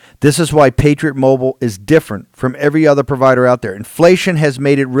Amendment. This is why Patriot Mobile is different from every other provider out there. Inflation has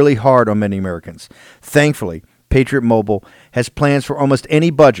made it really hard on many Americans. Thankfully, Patriot Mobile has plans for almost any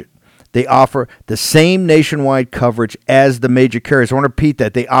budget. They offer the same nationwide coverage as the major carriers. I want to repeat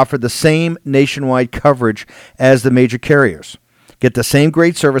that. They offer the same nationwide coverage as the major carriers. Get the same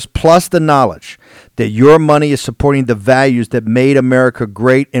great service plus the knowledge that your money is supporting the values that made America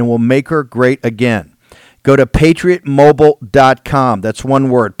great and will make her great again. Go to patriotmobile.com. That's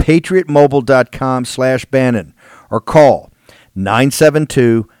one word, patriotmobile.com/Bannon, or call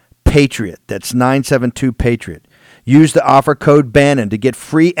 972-PATRIOT. That's 972-PATRIOT. Use the offer code Bannon to get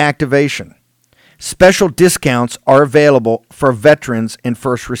free activation. Special discounts are available for veterans and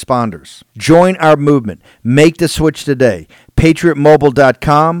first responders. Join our movement. Make the switch today.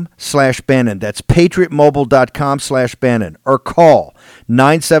 patriotmobile.com/Bannon. That's patriotmobile.com/Bannon, or call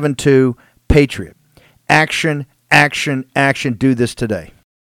 972-PATRIOT. Action, action, action. Do this today.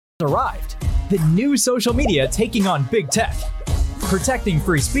 Arrived. The new social media taking on big tech, protecting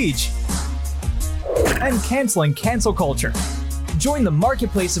free speech, and canceling cancel culture. Join the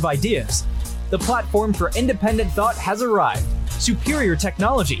marketplace of ideas. The platform for independent thought has arrived. Superior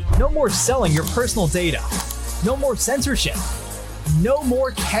technology. No more selling your personal data. No more censorship. No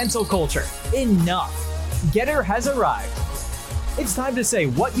more cancel culture. Enough. Getter has arrived. It's time to say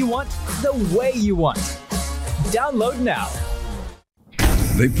what you want, the way you want. Download now.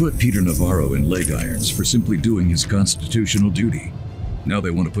 They put Peter Navarro in leg irons for simply doing his constitutional duty. Now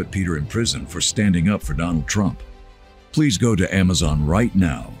they want to put Peter in prison for standing up for Donald Trump. Please go to Amazon right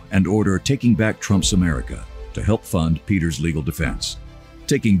now and order Taking Back Trump's America to help fund Peter's legal defense.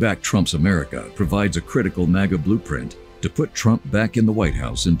 Taking Back Trump's America provides a critical MAGA blueprint to put Trump back in the White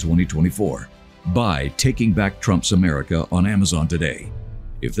House in 2024. Buy Taking Back Trump's America on Amazon today.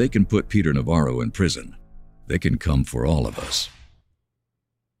 If they can put Peter Navarro in prison, they can come for all of us.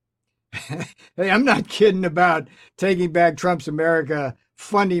 Hey, I'm not kidding about Taking Back Trump's America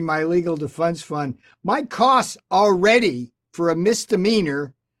funding my legal defense fund. My costs already for a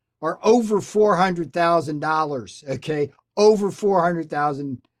misdemeanor are over $400,000. Okay, over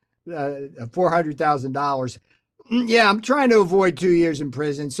 $400,000. Yeah, I'm trying to avoid 2 years in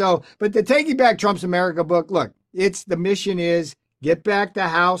prison. So, but the Taking Back Trump's America book, look, it's the mission is get back the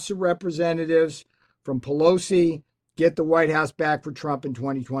House of Representatives from Pelosi, get the White House back for Trump in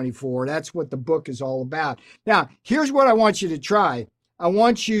 2024. That's what the book is all about. Now, here's what I want you to try. I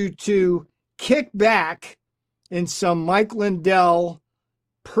want you to kick back in some Mike Lindell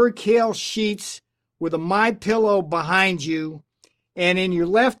percale sheets with a MyPillow behind you, and in your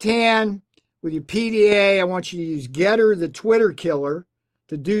left hand with your PDA, I want you to use Getter, the Twitter killer,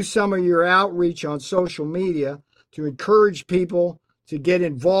 to do some of your outreach on social media to encourage people to get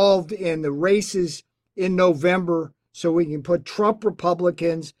involved in the races in November so we can put Trump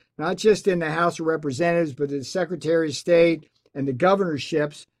Republicans, not just in the House of Representatives, but the Secretary of State and the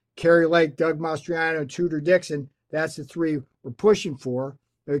governorships, Kari Lake, Doug Mastriano, Tudor Dixon. That's the three we're pushing for,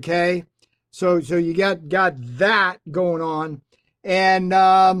 okay? So you got that going on. And,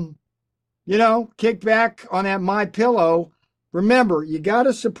 kick back on that MyPillow. Remember, you got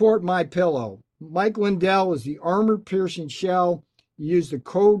to support MyPillow. Mike Lindell is the armor-piercing shell. You use the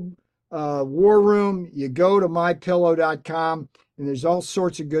code War Room. You go to MyPillow.com, and there's all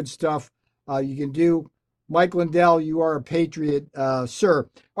sorts of good stuff you can do. Mike Lindell, you are a patriot, sir.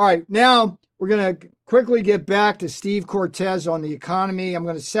 All right, now we're going to quickly get back to Steve Cortes on the economy. I'm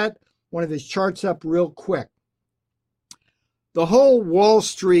going to set one of his charts up real quick. The whole Wall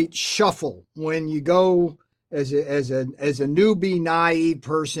Street shuffle, when you go as a newbie, naive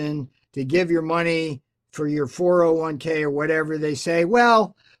person to give your money for your 401k or whatever, they say,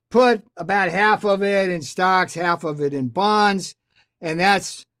 well, put about half of it in stocks, half of it in bonds, and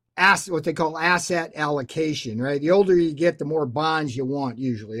that's what they call asset allocation, right? The older you get, the more bonds you want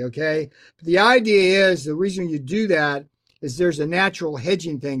usually, okay? But the idea is the reason you do that is there's a natural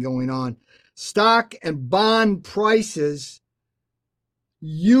hedging thing going on. Stock and bond prices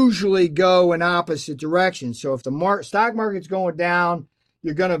usually go in opposite directions. So if the stock market's going down,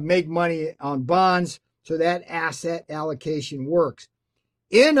 you're going to make money on bonds. So that asset allocation works.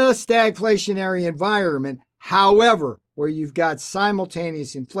 in a stagflationary environment, however, where you've got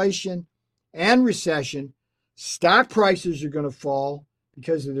simultaneous inflation and recession, stock prices are going to fall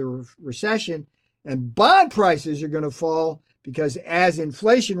because of the recession, and bond prices are going to fall because as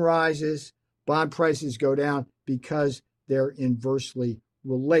inflation rises, bond prices go down because they're inversely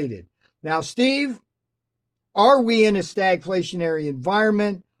related. Now, Steve, are we in a stagflationary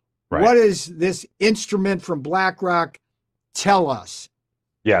environment? Right. What does this instrument from BlackRock tell us?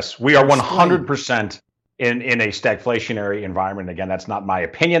 Yes, we are 100% in a stagflationary environment. Again, that's not my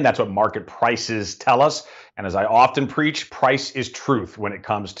opinion. That's what market prices tell us. And as I often preach, price is truth when it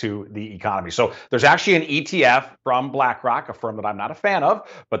comes to the economy. So there's actually an ETF from BlackRock, a firm that I'm not a fan of,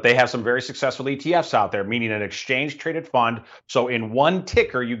 but they have some very successful ETFs out there, meaning an exchange traded fund. So in one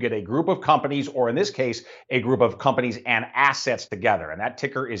ticker, you get a group of companies, or in this case, a group of companies and assets together. And that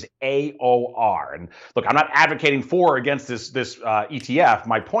ticker is AOR. And look, I'm not advocating for or against this ETF.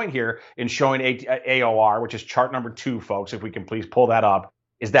 My point here in showing AOR, which is chart number 2, folks, if we can please pull that up,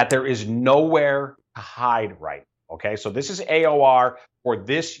 is that there is nowhere to hide right. Okay, so this is AOR for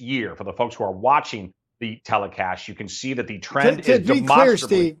this year. For the folks who are watching the telecast, you can see that the trend is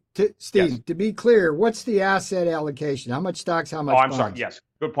demonstrably. To be clear, what's the asset allocation? How much stocks, how much bonds? I'm sorry. Yes,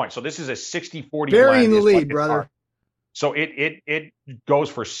 good point. So this is a 60-40 Very in the lead, brother. So it goes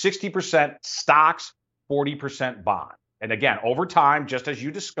for 60% stocks, 40% bonds. And again, over time, just as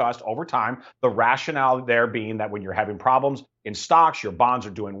you discussed, over time, the rationale there being that when you're having problems in stocks, your bonds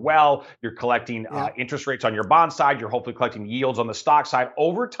are doing well, you're collecting interest rates on your bond side, you're hopefully collecting yields on the stock side.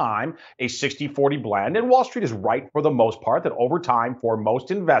 Over time, a 60-40 blend, and Wall Street is right for the most part, that over time, for most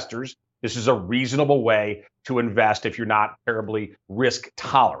investors, this is a reasonable way to invest if you're not terribly risk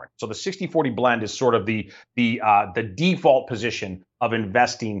tolerant. So the 60-40 blend is sort of the default position of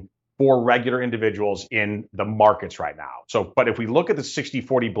investing for regular individuals in the markets right now. So, but if we look at the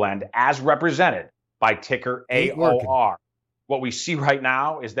 60-40 blend as represented by ticker AOR, what we see right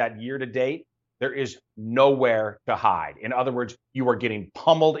now is that year to date, there is nowhere to hide. In other words, you are getting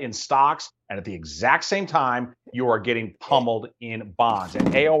pummeled in stocks, and at the exact same time, you are getting pummeled in bonds. And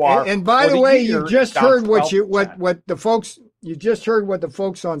AOR. And by the way, you just heard what the folks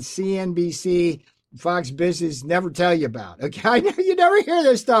on CNBC, Fox Business never tell you about. Okay, I know you never hear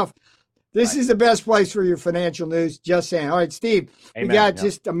this stuff. This is the best place for your financial news. Just saying. All right, Steve, we got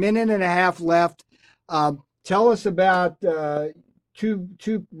just a minute and a half left. Tell us about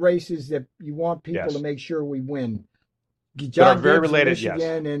two races that you want people to make sure we win. John Gibbs in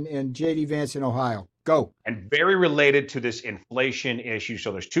Michigan and J.D. Vance in Ohio. Go. And very related to this inflation issue.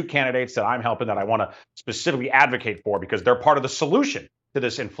 So there's 2 candidates that I'm helping that I want to specifically advocate for because they're part of the solution to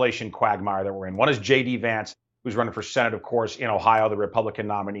this inflation quagmire that we're in. One is J.D. Vance, who's running for Senate, of course, in Ohio, the Republican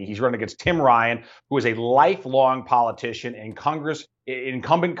nominee. He's running against Tim Ryan, who is a lifelong politician in Congress,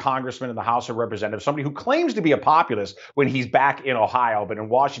 incumbent congressman in the House of Representatives, somebody who claims to be a populist when he's back in Ohio, but in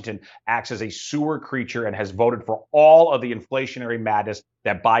Washington acts as a sewer creature and has voted for all of the inflationary madness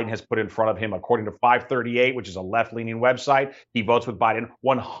that Biden has put in front of him. According to 538, which is a left-leaning website, he votes with Biden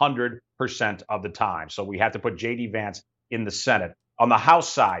 100% of the time. So we have to put J.D. Vance in the Senate. On the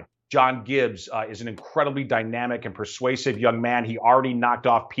House side, John Gibbs is an incredibly dynamic and persuasive young man. He already knocked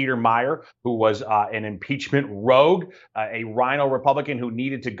off Peter Meijer, who was an impeachment rogue, a rhino Republican who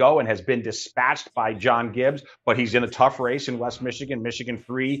needed to go and has been dispatched by John Gibbs. But he's in a tough race in West Michigan, Michigan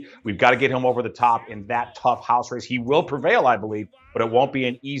 3. We've got to get him over the top in that tough House race. He will prevail, I believe, but it won't be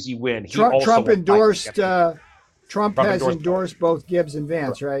an easy win. Trump has endorsed both Gibbs and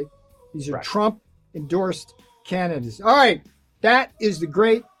Vance, right? These are Trump-endorsed candidates. All right, that is the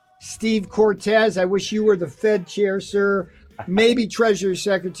great Steve Cortes. I wish you were the Fed chair, sir. Maybe Treasury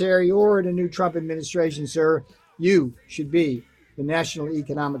Secretary or in a new Trump administration, sir. You should be the National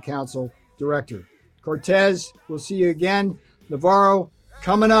Economic Council Director. Cortes, we'll see you again. Navarro,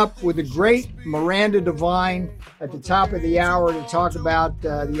 coming up with the great Miranda Devine at the top of the hour to talk about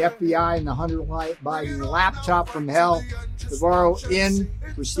the FBI and the Hunter Biden laptop from hell. Navarro in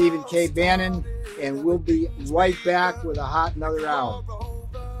for Stephen K. Bannon, and we'll be right back with a hot another hour.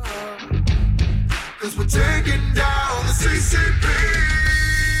 Cause we're taking down the CCP.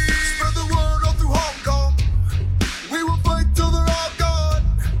 Spread the word all through Hong Kong. We will fight till they're all gone.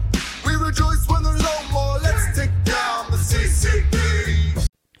 We rejoice when there's no more. Let's take down the CCP.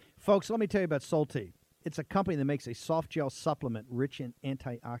 Folks, let me tell you about Solti. It's a company that makes a soft gel supplement rich in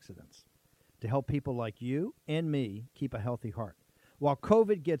antioxidants to help people like you and me keep a healthy heart. While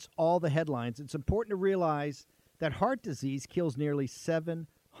COVID gets all the headlines, it's important to realize that heart disease kills nearly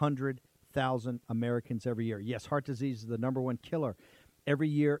 700,000 Americans every year. Yes, heart disease is the number one killer every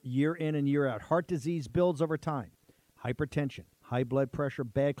year, year in and year out. Heart disease builds over time. Hypertension, high blood pressure,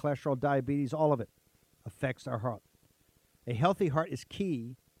 bad cholesterol, diabetes, all of it affects our heart. A healthy heart is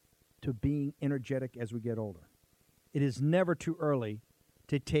key to being energetic as we get older. It is never too early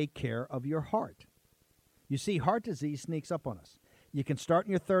to take care of your heart. You see, heart disease sneaks up on us. You can start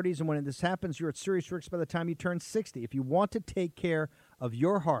in your 30s, and when this happens, you're at serious risk by the time you turn 60. If you want to take care of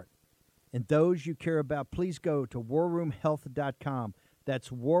your heart and those you care about, please go to warroomhealth.com. That's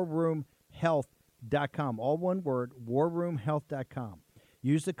warroomhealth.com. All one word, warroomhealth.com.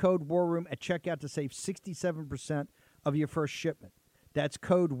 Use the code WARROOM at checkout to save 67% of your first shipment. That's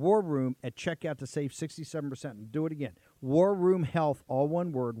code WARROOM at checkout to save 67%. And do it again. Warroom Health, all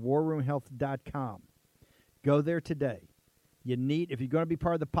one word, warroomhealth.com. Go there today. If you're going to be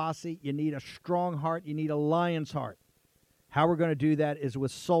part of the posse, you need a strong heart. You need a lion's heart. How we're going to do that is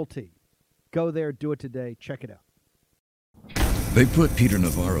with Solti. Go there, do it today. Check it out. They put Peter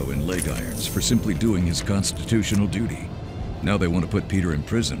Navarro in leg irons for simply doing his constitutional duty. Now they want to put Peter in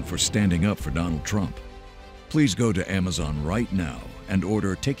prison for standing up for Donald Trump. Please go to Amazon right now and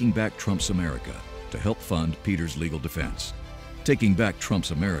order Taking Back Trump's America to help fund Peter's legal defense. Taking Back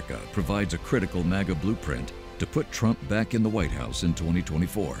Trump's America provides a critical MAGA blueprint to put Trump back in the White House in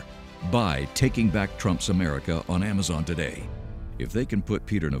 2024. Buy Taking Back Trump's America on Amazon today. If they can put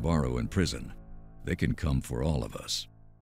Peter Navarro in prison, they can come for all of us.